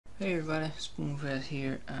Hey everybody, Spoonfed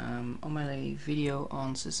here. On my video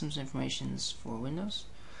on systems informations for Windows,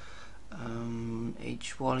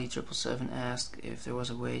 HWally777 asked if there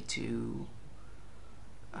was a way to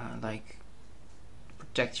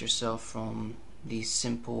protect yourself from these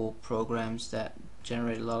simple programs that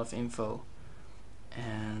generate a lot of info,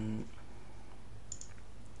 and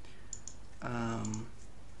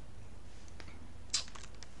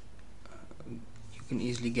you can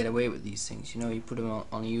easily get away with these things. You know, you put them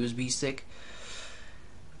on a USB stick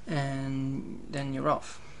and then you're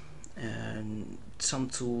off. And some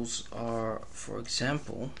tools are, for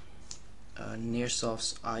example,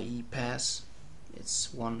 Nearsoft's IE Pass.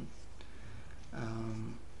 It's one.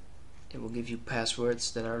 It will give you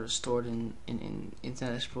passwords that are stored in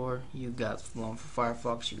Internet Explorer. You got one for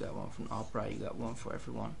Firefox, you got one from Opera, you got one for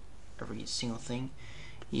every single thing.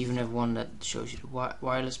 You even have one that shows you the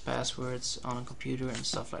wireless passwords on a computer and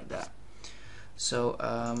stuff like that. So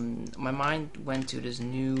my mind went to this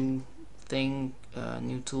new thing,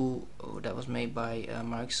 new tool that was made by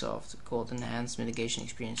Microsoft called Enhanced Mitigation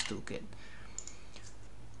Experience Toolkit.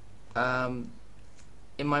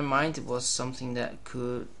 In my mind, it was something that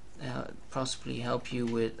could possibly help you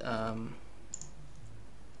with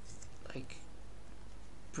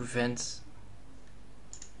prevent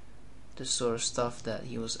the sort of stuff that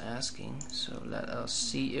he was asking. So let us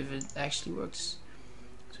see if it actually works.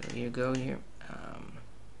 So here you go here.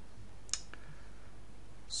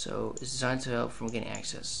 So it's designed to help from getting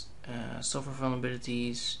access. Software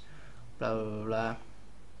vulnerabilities, blah blah blah blah.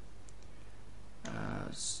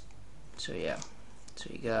 So yeah, so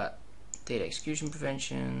you got data execution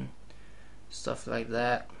prevention, stuff like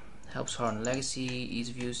that. Helps harden legacy, ease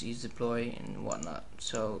of use, ease deploy, and whatnot.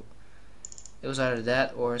 So it was either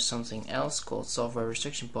that or something else called software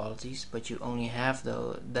restriction policies, but you only have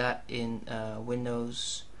that in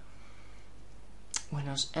Windows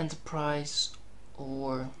Enterprise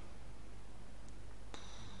or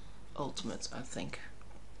Ultimate, I think,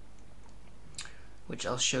 which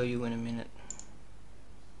I'll show you in a minute.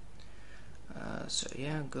 So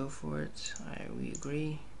yeah, go for it. We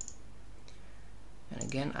agree. And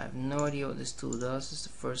again, I have no idea what this tool does. It's the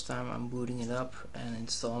first time I'm booting it up and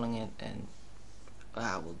installing it, and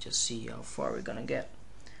we'll just see how far we're gonna get.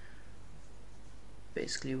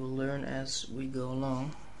 Basically, we'll learn as we go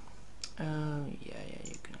along. Yeah,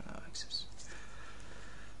 you can allow access.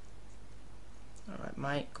 Alright,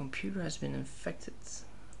 my computer has been infected.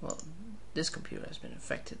 Well, this computer has been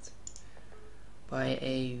infected by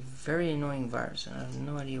a very annoying virus, and I have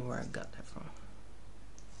no idea where I got that from.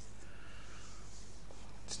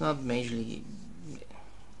 It's not a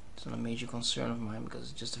major concern of mine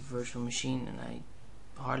because it's just a virtual machine and I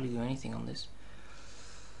hardly do anything on this.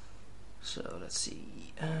 So let's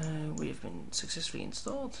see. We have been successfully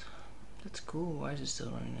installed. That's cool. Why is it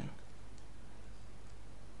still running then?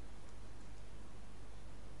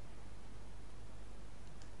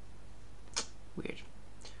 Weird.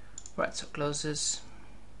 Right, so close this.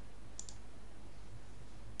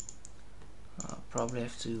 I'll probably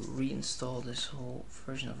have to reinstall this whole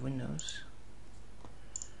version of Windows.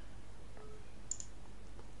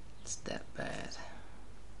 It's that bad.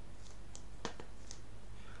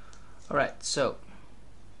 Alright, so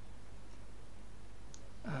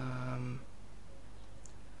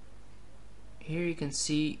here you can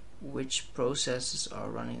see which processes are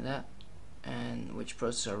running that and which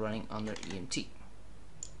processes are running under EMET.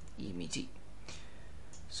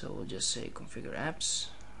 So we'll just say configure apps.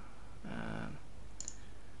 I'm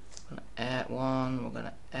gonna add one. We're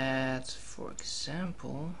gonna add, for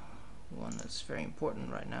example, one that's very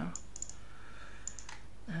important right now.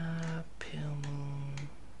 Pale Moon.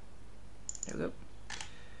 There we go.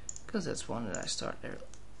 Because that's one that I start there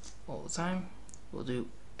all the time. We'll do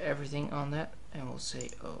everything on that, and we'll say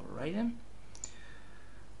alright then.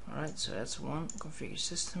 Alright, so that's one. Configure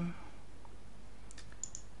system.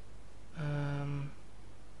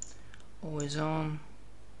 Always on.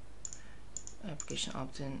 Application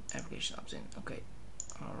opt-in. Okay.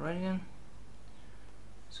 Alright then.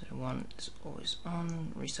 So the one is always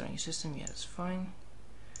on. Restarting system. Yeah, that's fine.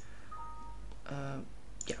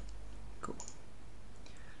 Yeah, cool.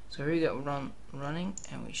 So here we got running,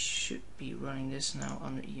 and we should be running this now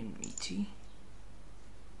under EMET.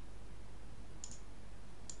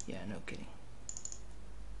 Yeah, no kidding.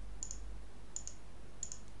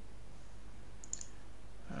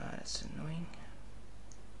 That's annoying.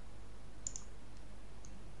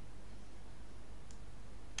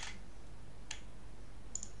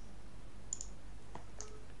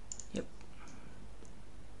 Yep.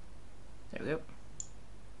 There we go.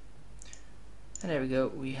 And there we go.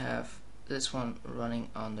 We have this one running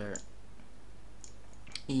under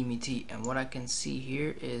EMET, and what I can see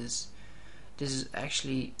here is this is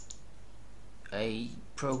actually a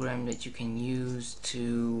program that you can use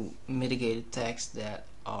to mitigate attacks that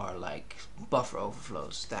are like buffer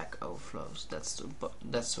overflows, stack overflows, that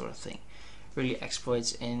sort of thing. Really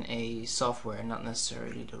exploits in a software, not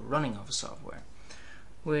necessarily the running of a software,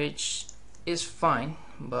 which is fine.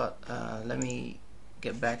 But let me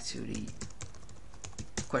get back to the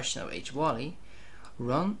question of hwally.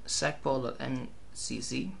 Run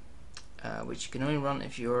sacpol.mcc, which you can only run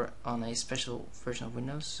if you're on a special version of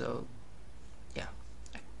Windows. So yeah,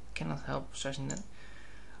 I cannot help stressing that.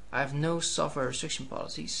 I have no software restriction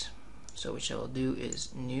policies, so what I will do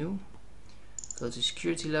is new, go to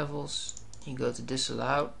security levels, you go to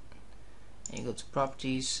disallowed, and you go to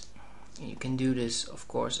properties, and you can do this of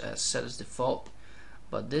course as set as default,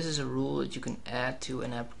 but this is a rule that you can add to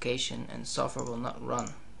an application and software will not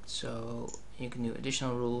run. So you can do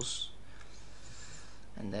additional rules,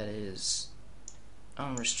 and that is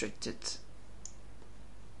unrestricted,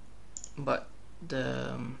 but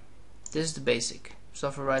this is the basic.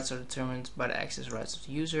 Software rights are determined by the access rights of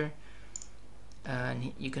the user,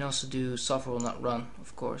 and you can also do software will not run,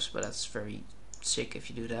 of course, but that's very sick if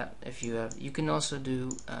you do that. You can also do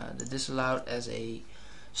the disallowed as a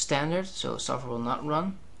standard, so software will not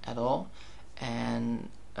run at all, and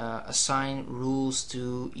assign rules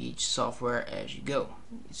to each software as you go.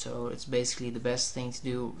 So it's basically the best thing to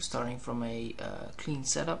do, starting from a clean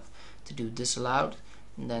setup, to do disallowed,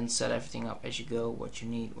 and then set everything up as you go, what you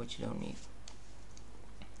need, what you don't need.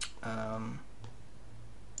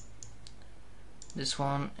 This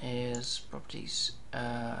one is properties,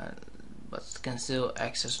 but can still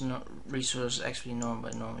access resources actually normed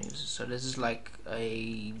by normal users. So this is like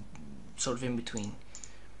a sort of in between,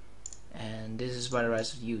 and this is by the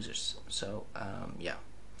rights of the users. So yeah,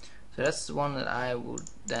 so that's the one that I would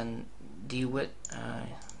then deal with.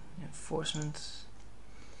 Enforcement,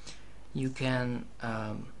 you can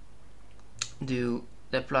do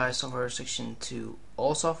apply software restriction to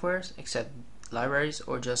all softwares except libraries,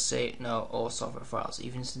 or just say no, all software files,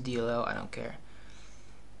 even if it's the DLL, I don't care.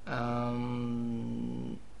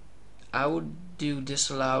 I would do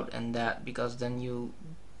disallowed and that, because then you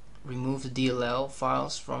remove the DLL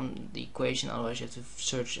files from the equation, otherwise you have to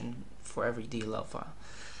search for every DLL file.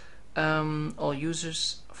 All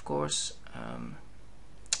users, of course.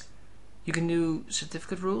 You can do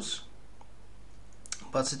certificate rules,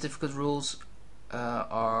 but certificate rules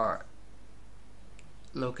are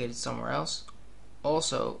located somewhere else.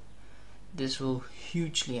 Also, this will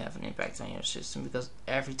hugely have an impact on your system, because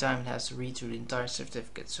every time it has to read through the entire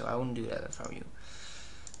certificate, so I wouldn't do that if I were you.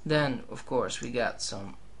 Then of course we got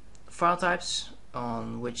some file types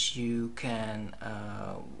on which you can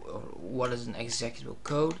what is an executable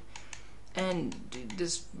code, and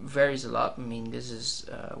this varies a lot. I mean, this is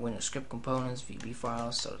Windows script components, VB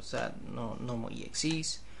files, so it's that normal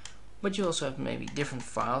exes. But you also have maybe different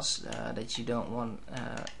files that you don't want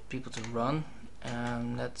people to run.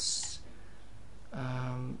 That's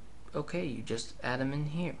okay, you just add them in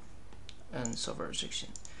here, and software restriction.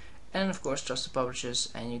 And of course trusted publishers,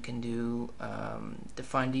 and you can do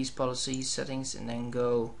define these policy settings, and then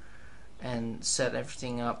go and set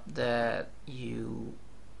everything up that you,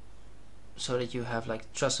 so that you have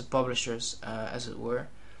like trusted publishers as it were.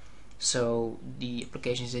 So the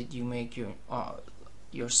applications that you make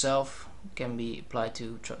yourself can be applied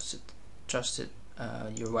to trusted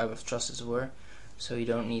your web of trust, as it were, so you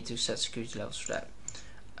don't need to set security levels for that.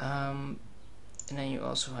 And then you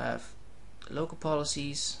also have local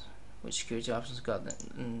policies, which security options got,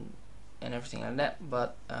 and everything like that.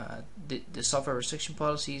 But the software restriction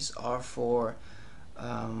policies are for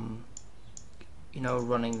you know,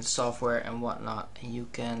 running the software and whatnot, and you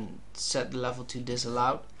can set the level to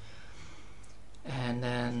disallowed, and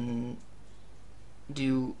then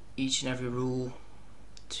do each and every rule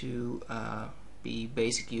to be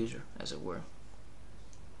basic user, as it were.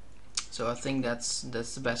 So I think that's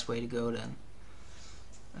the best way to go then.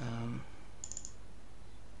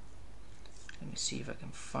 Let me see if I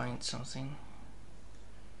can find something.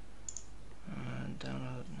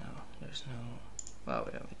 Download, no, there's no. Well,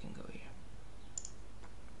 yeah, we can go here.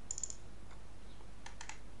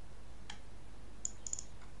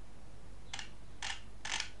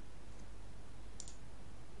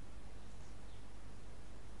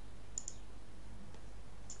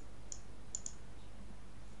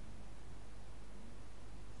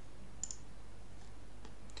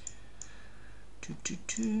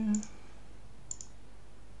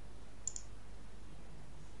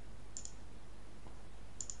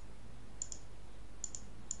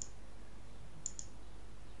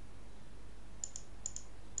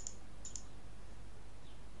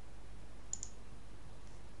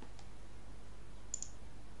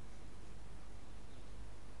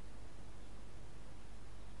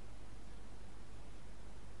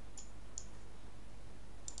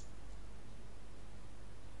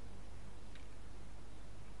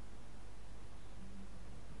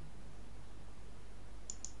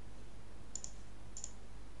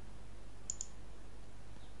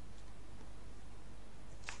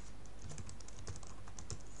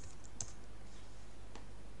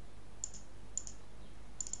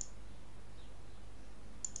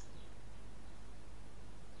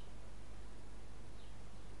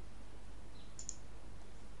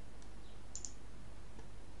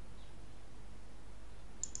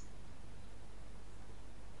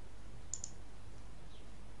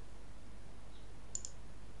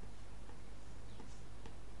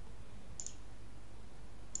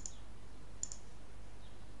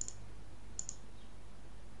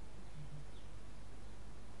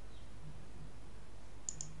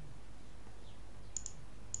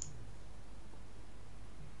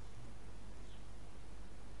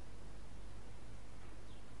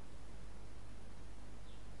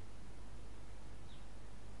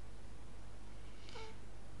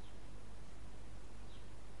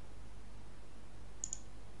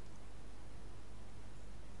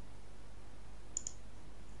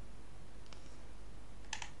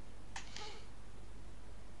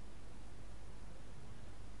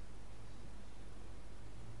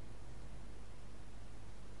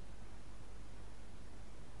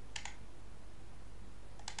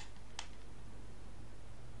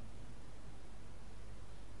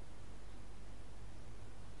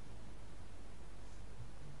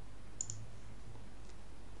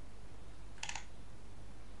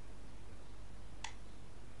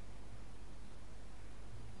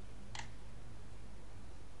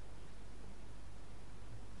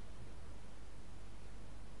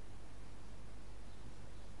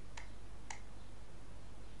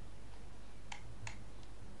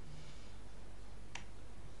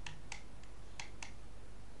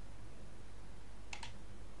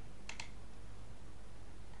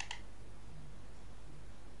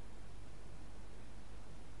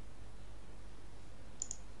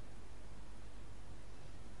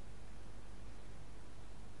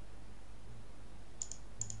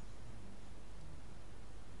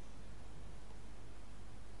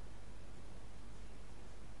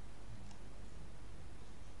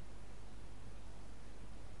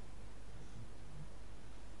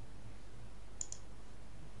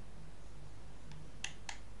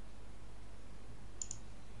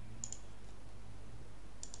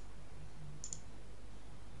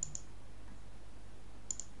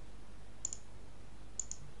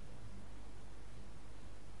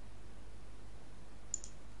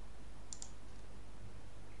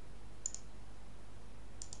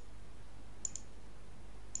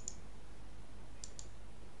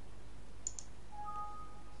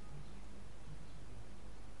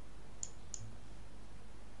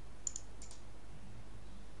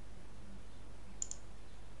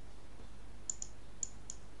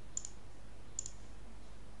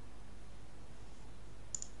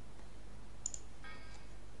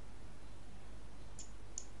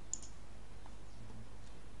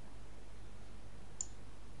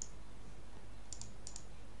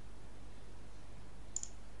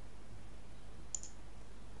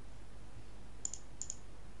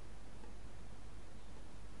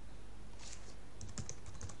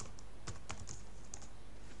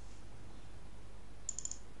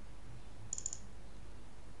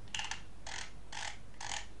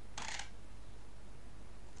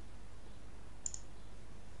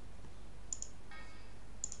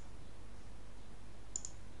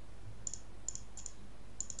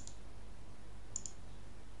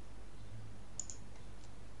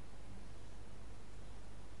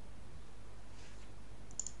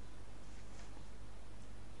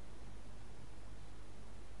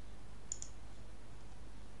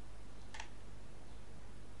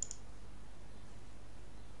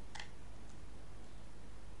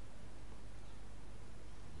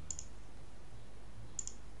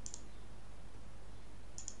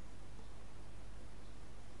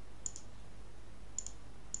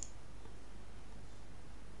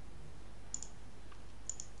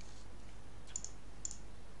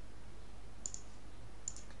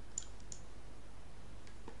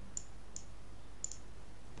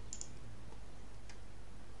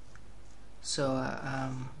 So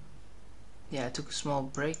yeah, I took a small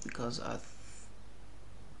break because I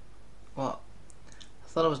thought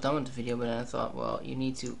I was done with the video, but then I thought, well, you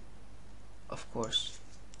need to, of course,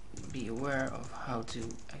 be aware of how to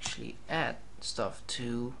actually add stuff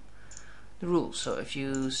to the rules. So if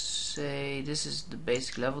you say this is the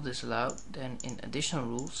basic level disallowed, then in additional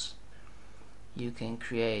rules you can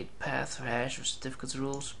create path or hash or certificates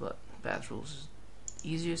rules, but path rules is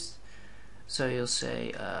easiest. So you'll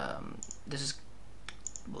say this is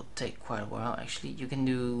will take quite a while actually. You can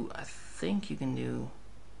do, I think you can do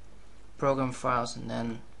program files and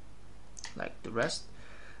then like the rest,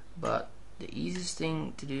 but the easiest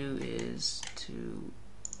thing to do is to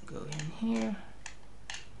go in here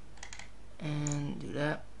and do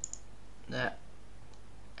that,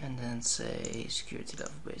 and then say security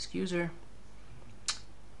level basic user,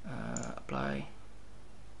 apply.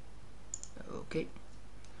 Okay,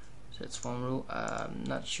 so that's one rule. I'm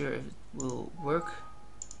not sure if it will work.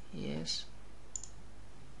 Yes,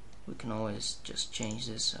 we can always just change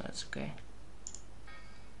this, so that's okay.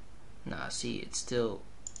 Nah, see, it's still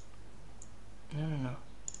no.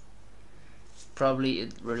 Probably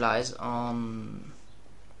it relies on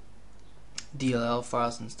DLL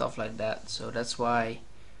files and stuff like that, so that's why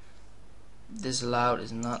disallowed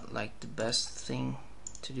is not like the best thing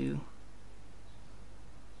to do.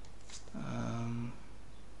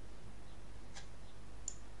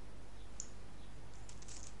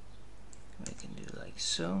 We can do like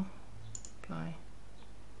so, apply.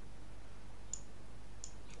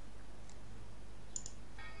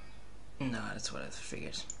 No, that's what I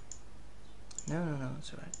figured. No,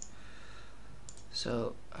 it's alright.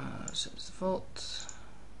 So, set as default.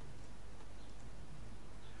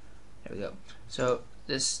 There we go. So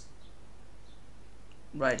this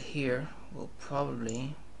right here will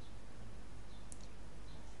probably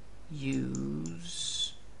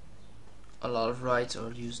use a lot of writes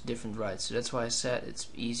or use different writes. So that's why I said it's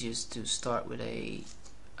easiest to start with a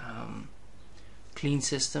clean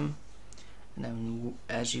system, and then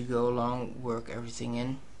as you go along work everything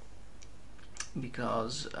in,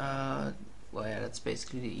 because well, yeah, that's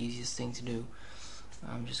basically the easiest thing to do.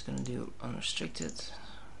 I'm just gonna do unrestricted.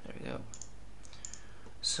 There we go.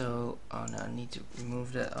 So now I need to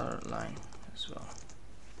remove that other line as well.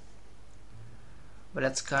 But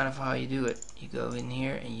that's kind of how you do it. You go in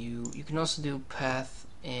here and you can also do path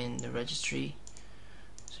in the registry.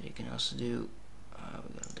 So you can also do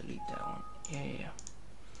we're gonna delete that one. Yeah.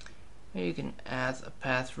 Here you can add a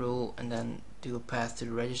path rule and then do a path to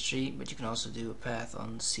the registry, but you can also do a path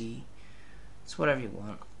on C. It's whatever you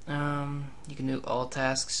want. You can do all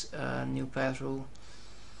tasks, new path rule.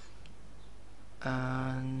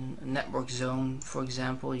 Network zone, for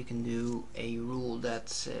example, you can do a rule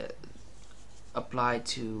that's applied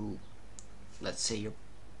to, let's say, your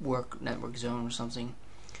work network zone or something,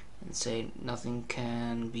 and say nothing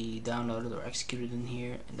can be downloaded or executed in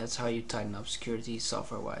here, and that's how you tighten up security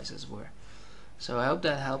software wise as well. So I hope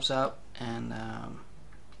that helps out, and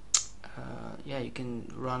yeah, you can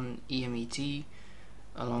run EMET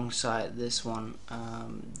alongside this one,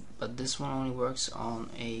 but this one only works on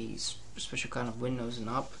a special kind of Windows and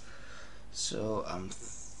up. So I'm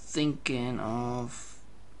thinking of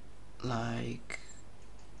like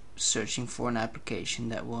searching for an application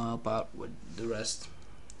that will help out with the rest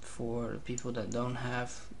for the people that don't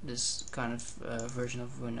have this kind of version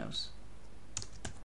of Windows.